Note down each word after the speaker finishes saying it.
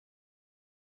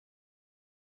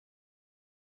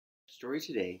Story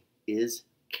today is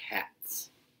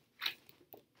cats.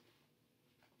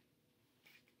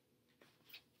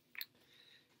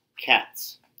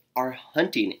 Cats are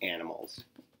hunting animals.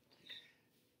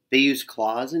 They use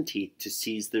claws and teeth to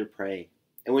seize their prey.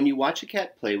 And when you watch a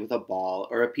cat play with a ball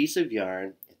or a piece of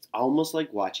yarn, it's almost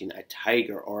like watching a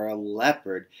tiger or a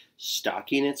leopard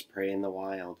stalking its prey in the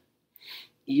wild.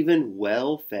 Even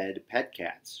well-fed pet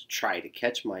cats try to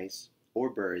catch mice or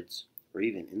birds or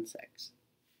even insects.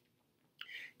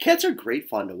 Cats are great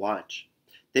fun to watch.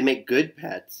 They make good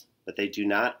pets, but they do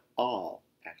not all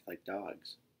act like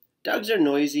dogs. Dogs are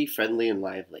noisy, friendly, and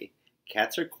lively.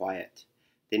 Cats are quiet.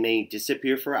 They may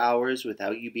disappear for hours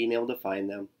without you being able to find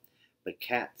them, but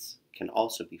cats can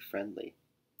also be friendly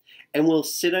and will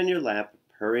sit on your lap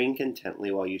purring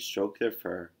contentedly while you stroke their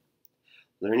fur.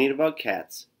 Learning about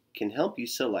cats can help you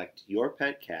select your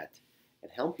pet cat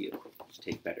and help you to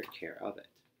take better care of it.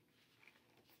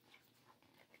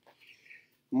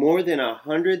 More than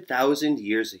 100,000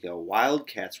 years ago, wild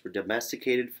cats were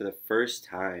domesticated for the first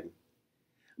time.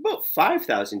 About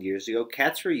 5,000 years ago,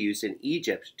 cats were used in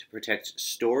Egypt to protect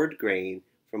stored grain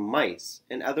from mice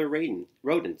and other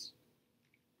rodents.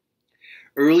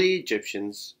 Early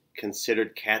Egyptians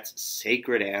considered cats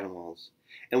sacred animals,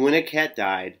 and when a cat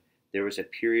died, there was a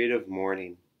period of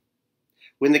mourning.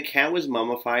 When the cat was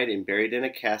mummified and buried in a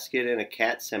casket in a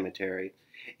cat cemetery,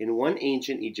 in one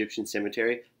ancient Egyptian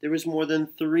cemetery, there was more than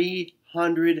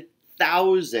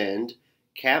 300,000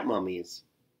 cat mummies.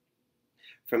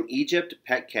 From Egypt,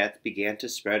 pet cats began to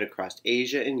spread across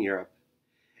Asia and Europe.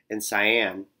 In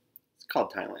Siam, it's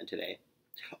called Thailand today,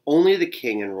 only the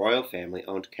king and royal family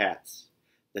owned cats.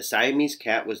 The Siamese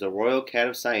cat was the royal cat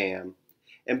of Siam,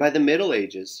 and by the Middle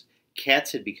Ages,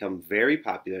 cats had become very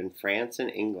popular in France and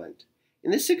England.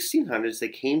 In the 1600s, they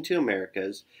came to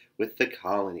Americas with the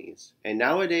colonies, and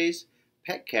nowadays,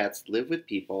 pet cats live with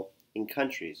people in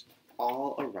countries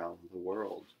all around the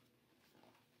world.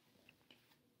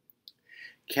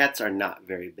 Cats are not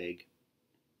very big.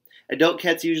 Adult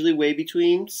cats usually weigh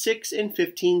between 6 and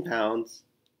 15 pounds.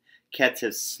 Cats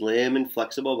have slim and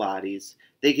flexible bodies.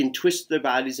 They can twist their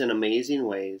bodies in amazing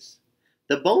ways.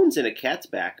 The bones in a cat's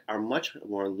back are much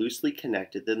more loosely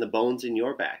connected than the bones in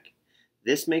your back.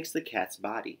 This makes the cat's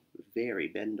body very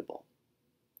bendable.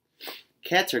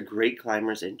 Cats are great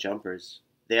climbers and jumpers.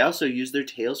 They also use their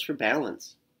tails for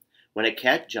balance. When a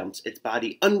cat jumps, its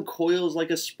body uncoils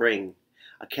like a spring.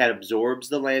 A cat absorbs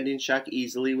the landing shock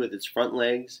easily with its front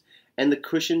legs and the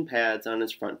cushion pads on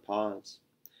its front paws.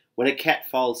 When a cat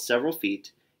falls several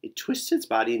feet, it twists its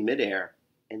body in midair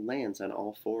and lands on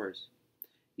all fours,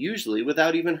 usually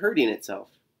without even hurting itself.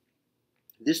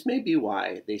 This may be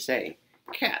why they say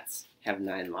cats have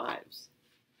 9 lives.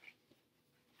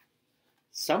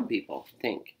 Some people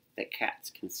think that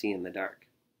cats can see in the dark.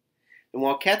 And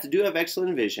while cats do have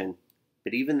excellent vision,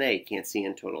 but even they can't see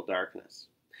in total darkness.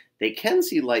 They can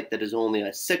see light that is only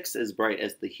a sixth as bright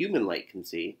as the human light can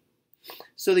see,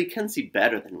 so they can see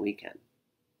better than we can.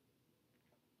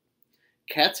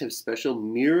 Cats have special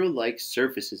mirror-like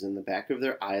surfaces in the back of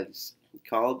their eyes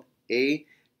called a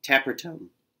tapetum.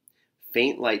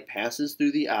 Faint light passes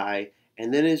through the eye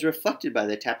and then is reflected by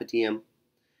the tapetum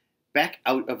back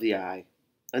out of the eye.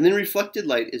 And then reflected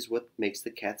light is what makes the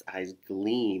cat's eyes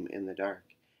gleam in the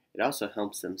dark. It also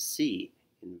helps them see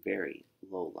in very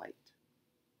low light.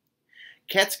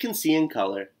 Cats can see in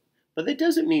color, but that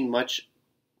doesn't mean much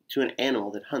to an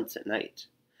animal that hunts at night.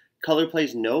 Color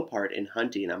plays no part in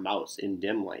hunting a mouse in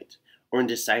dim light, or in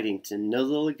deciding to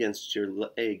nuzzle against your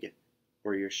leg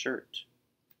or your shirt,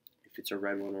 if it's a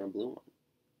red one or a blue one.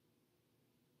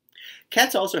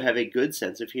 Cats also have a good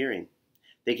sense of hearing.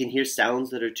 They can hear sounds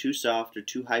that are too soft or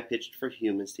too high-pitched for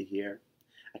humans to hear.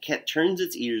 A cat turns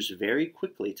its ears very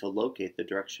quickly to locate the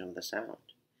direction of the sound.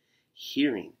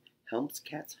 Hearing helps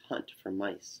cats hunt for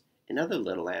mice and other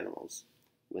little animals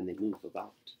when they move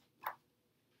about.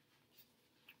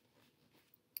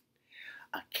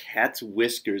 A cat's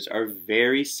whiskers are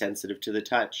very sensitive to the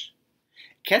touch.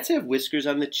 Cats have whiskers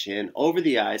on the chin, over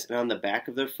the eyes, and on the back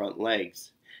of their front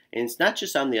legs. And it's not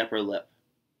just on the upper lip.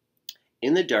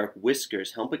 In the dark,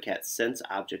 whiskers help a cat sense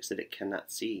objects that it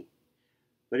cannot see.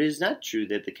 But it is not true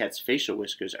that the cat's facial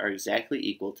whiskers are exactly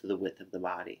equal to the width of the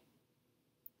body.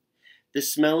 The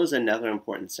smell is another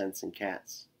important sense in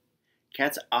cats.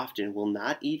 Cats often will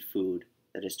not eat food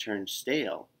that has turned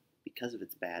stale because of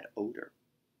its bad odor.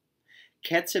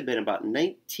 Cats have about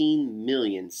 19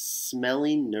 million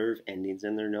smelling nerve endings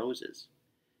in their noses.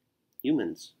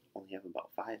 Humans only have about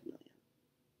 5 million.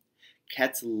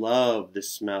 Cats love the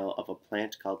smell of a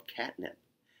plant called catnip.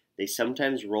 They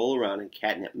sometimes roll around in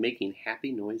catnip making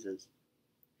happy noises.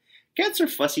 Cats are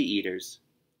fussy eaters.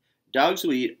 Dogs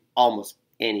will eat almost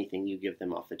anything you give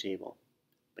them off the table,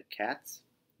 but cats,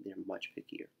 they're much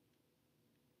pickier.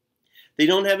 They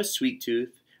don't have a sweet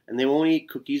tooth, and they won't eat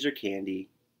cookies or candy.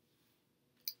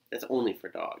 That's only for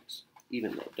dogs,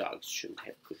 even though dogs shouldn't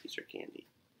have cookies or candy.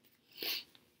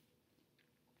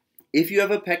 If you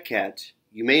have a pet cat,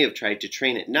 you may have tried to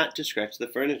train it not to scratch the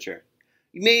furniture.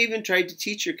 You may even try to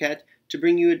teach your cat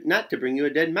not to bring you a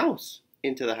dead mouse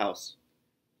into the house.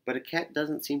 But a cat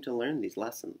doesn't seem to learn these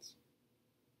lessons.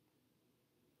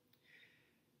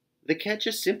 The cat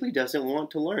just simply doesn't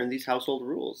want to learn these household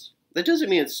rules. That doesn't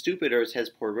mean it's stupid or it has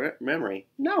poor memory.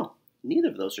 No, neither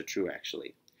of those are true,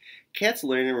 actually. Cats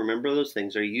learn and remember those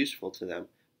things are useful to them,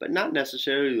 but not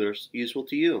necessarily useful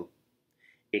to you.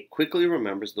 It quickly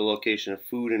remembers the location of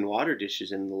food and water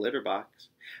dishes in the litter box.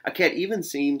 A cat even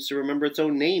seems to remember its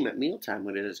own name at mealtime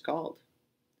when it is called.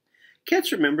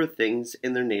 Cats remember things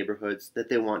in their neighborhoods that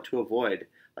they want to avoid,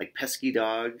 like pesky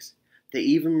dogs. They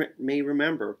even may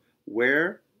remember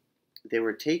where they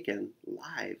were taken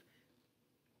live.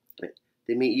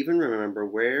 They may even remember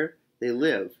where they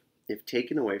live if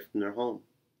taken away from their home.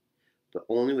 But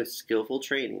only with skillful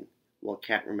training will a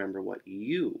cat remember what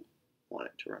you want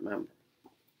it to remember.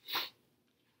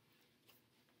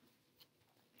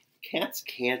 Cats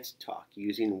can't talk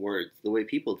using words the way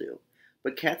people do,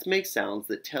 but cats make sounds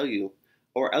that tell you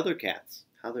or other cats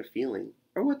how they're feeling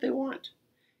or what they want.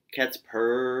 Cats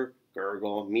purr,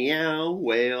 gurgle, meow,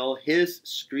 wail, hiss,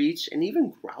 screech, and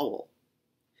even growl.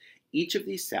 Each of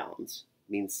these sounds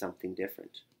means something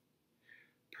different.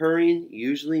 Purring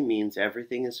usually means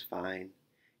everything is fine.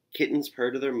 Kittens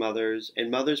purr to their mothers,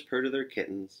 and mothers purr to their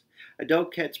kittens.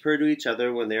 Adult cats purr to each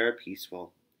other when they are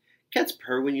peaceful. Cats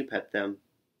purr when you pet them.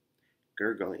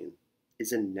 Gurgling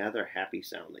is another happy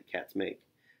sound that cats make.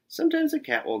 Sometimes a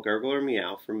cat will gurgle or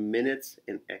meow for minutes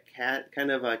in a cat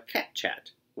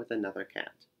chat with another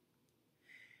cat.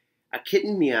 A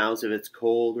kitten meows if it's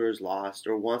cold or is lost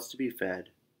or wants to be fed.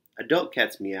 Adult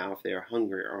cats meow if they are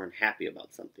hungry or unhappy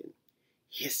about something.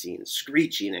 Hissing,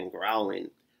 screeching, and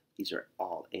growling. These are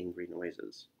all angry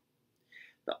noises.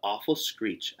 The awful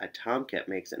screech a tomcat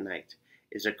makes at night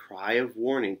is a cry of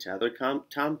warning to other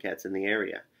tomcats in the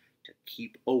area to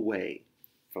keep away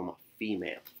from a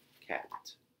female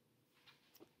cat.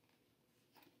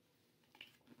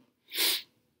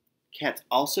 Cats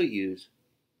also use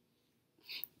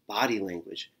body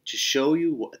language to show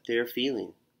you what they're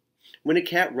feeling. When a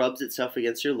cat rubs itself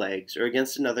against your legs or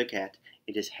against another cat,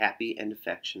 it is happy and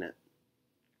affectionate.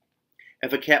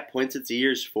 If a cat points its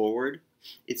ears forward,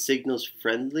 it signals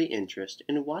friendly interest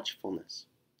and watchfulness.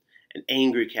 An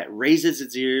angry cat raises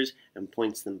its ears and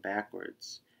points them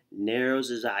backwards, narrows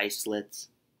his eye slits,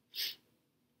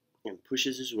 and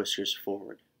pushes his whiskers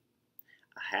forward.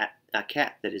 A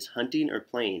cat that is hunting or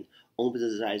playing opens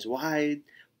his eyes wide,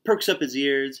 perks up his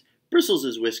ears, bristles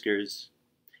his whiskers.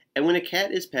 And when a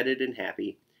cat is petted and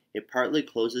happy, it partly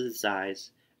closes its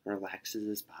eyes and relaxes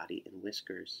its body and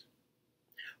whiskers.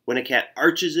 When a cat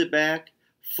arches it back,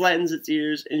 flattens its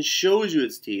ears, and shows you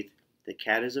its teeth, the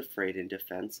cat is afraid and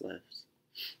defenseless.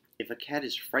 If a cat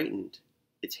is frightened,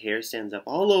 its hair stands up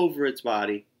all over its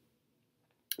body,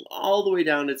 all the way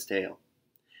down its tail.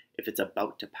 If it's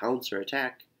about to pounce or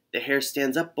attack, the hair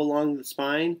stands up along the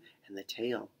spine and the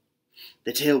tail.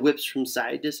 The tail whips from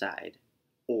side to side,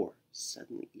 or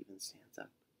suddenly even stands up.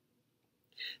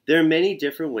 There are many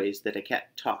different ways that a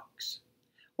cat talks.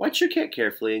 Watch your cat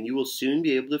carefully and you will soon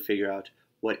be able to figure out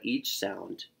what each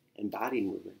sound and body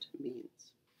movement means.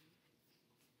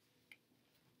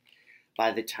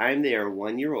 By the time they are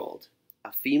 1 year old,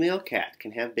 a female cat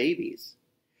can have babies.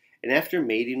 And after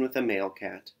mating with a male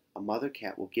cat, a mother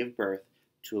cat will give birth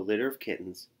to a litter of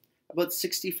kittens about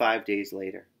 65 days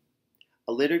later.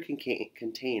 A litter can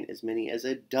contain as many as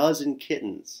a dozen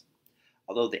kittens,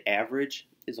 although the average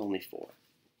is only 4.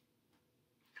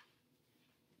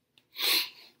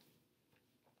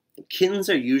 Kittens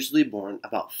are usually born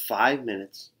about 5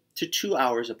 minutes to 2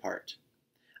 hours apart.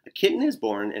 A kitten is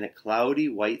born in a cloudy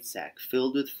white sack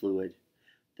filled with fluid.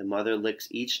 The mother licks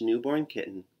each newborn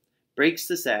kitten, breaks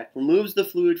the sack, removes the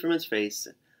fluid from its face.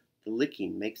 The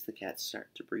licking makes the cat start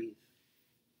to breathe.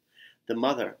 The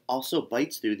mother also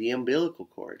bites through the umbilical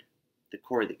cord, the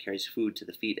cord that carries food to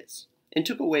the fetus, and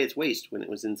took away its waste when it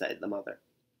was inside the mother.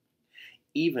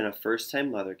 Even a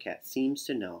first-time mother cat seems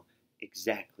to know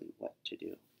exactly what to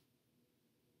do.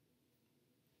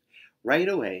 Right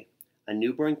away, a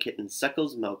newborn kitten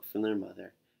suckles milk from their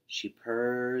mother. She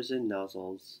purrs and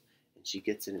nuzzles, and she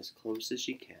gets in as close as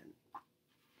she can.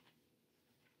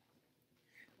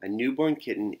 A newborn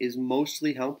kitten is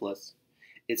mostly helpless.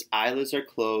 Its eyelids are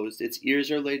closed, its ears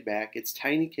are laid back, its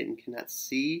tiny kitten cannot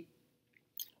see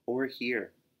or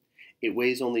here. It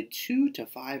weighs only 2 to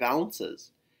 5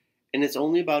 ounces, and it's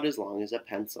only about as long as a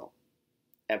pencil.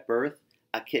 At birth,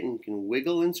 a kitten can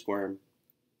wiggle and squirm,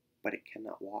 but it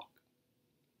cannot walk.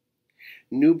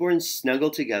 Newborns snuggle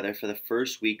together for the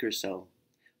first week or so.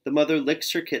 The mother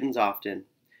licks her kittens often.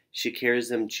 She carries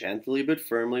them gently but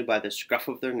firmly by the scruff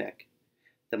of their neck.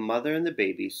 The mother and the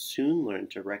baby soon learn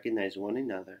to recognize one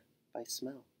another by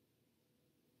smell.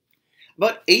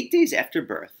 About 8 days after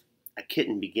birth, a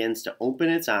kitten begins to open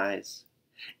its eyes.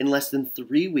 In less than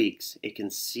 3 weeks, it can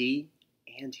see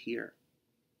and hear.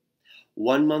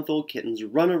 1-month-old kittens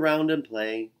run around and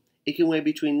play. It can weigh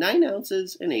between 9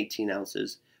 ounces and 18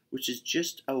 ounces, which is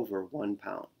just over 1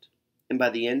 pound. And by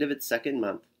the end of its 2nd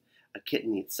month, a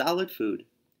kitten eats solid food,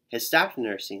 has stopped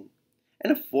nursing,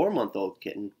 and a 4-month-old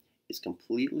kitten is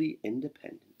completely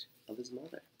independent of his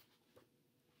mother.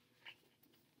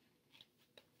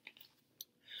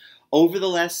 Over the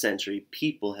last century,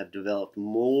 people have developed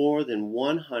more than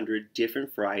 100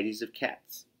 different varieties of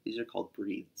cats. These are called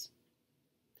breeds.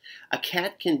 A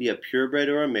cat can be a purebred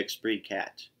or a mixed breed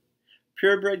cat.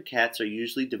 Purebred cats are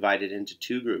usually divided into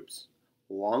 2 groups,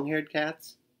 long-haired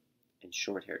cats and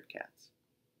short-haired cats.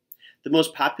 The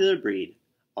most popular breed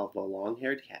of a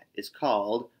long-haired cat is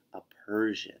called a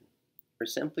Persian, or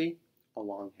simply a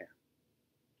long hair.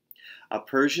 A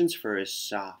Persian's fur is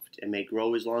soft and may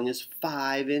grow as long as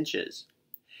 5 inches.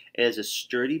 It has a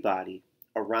sturdy body,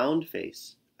 a round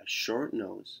face, a short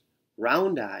nose,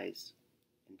 round eyes,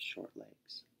 and short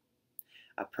legs.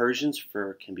 A Persian's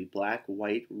fur can be black,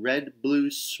 white, red, blue,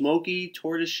 smoky,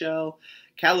 tortoiseshell,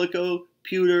 calico,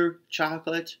 pewter,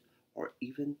 chocolate, or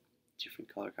even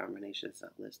different color combinations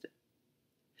not listed.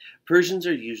 Persians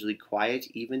are usually quiet,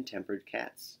 even-tempered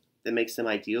cats. That makes them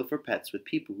ideal for pets with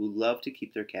people who love to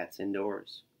keep their cats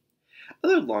indoors.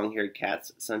 Other long-haired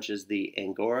cats, such as the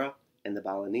Angora and the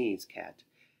Balinese cat,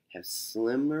 have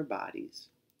slimmer bodies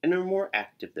and are more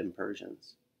active than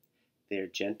Persians. They are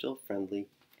gentle, friendly,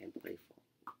 and playful.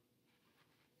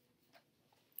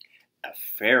 A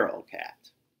feral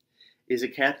cat is a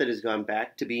cat that has gone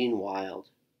back to being wild.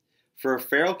 For a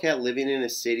feral cat living in a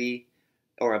city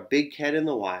or a big cat in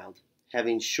the wild,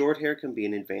 having short hair can be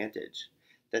an advantage.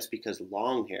 That's because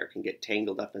long hair can get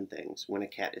tangled up in things when a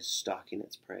cat is stalking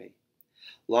its prey.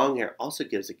 Long hair also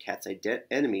gives a cat's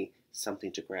enemy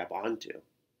something to grab onto.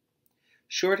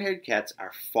 Short-haired cats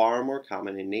are far more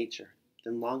common in nature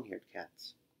than long-haired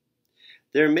cats.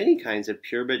 There are many kinds of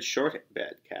purebred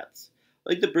short-haired cats,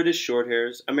 like the British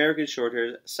Shorthairs, American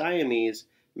Shorthairs, Siamese,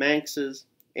 Manxes,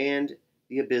 and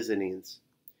the Abyssinians.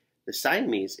 The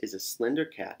Siamese is a slender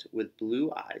cat with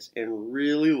blue eyes and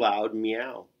really loud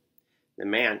meow. The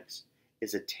Manx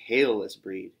is a tailless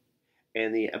breed,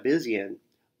 and the Abyssinian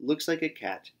looks like a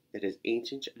cat that his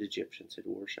ancient Egyptians had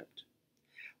worshipped.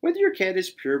 Whether your cat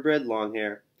is purebred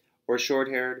long-hair, or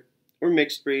short-haired, or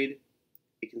mixed breed,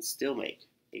 it can still make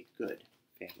a good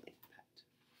family.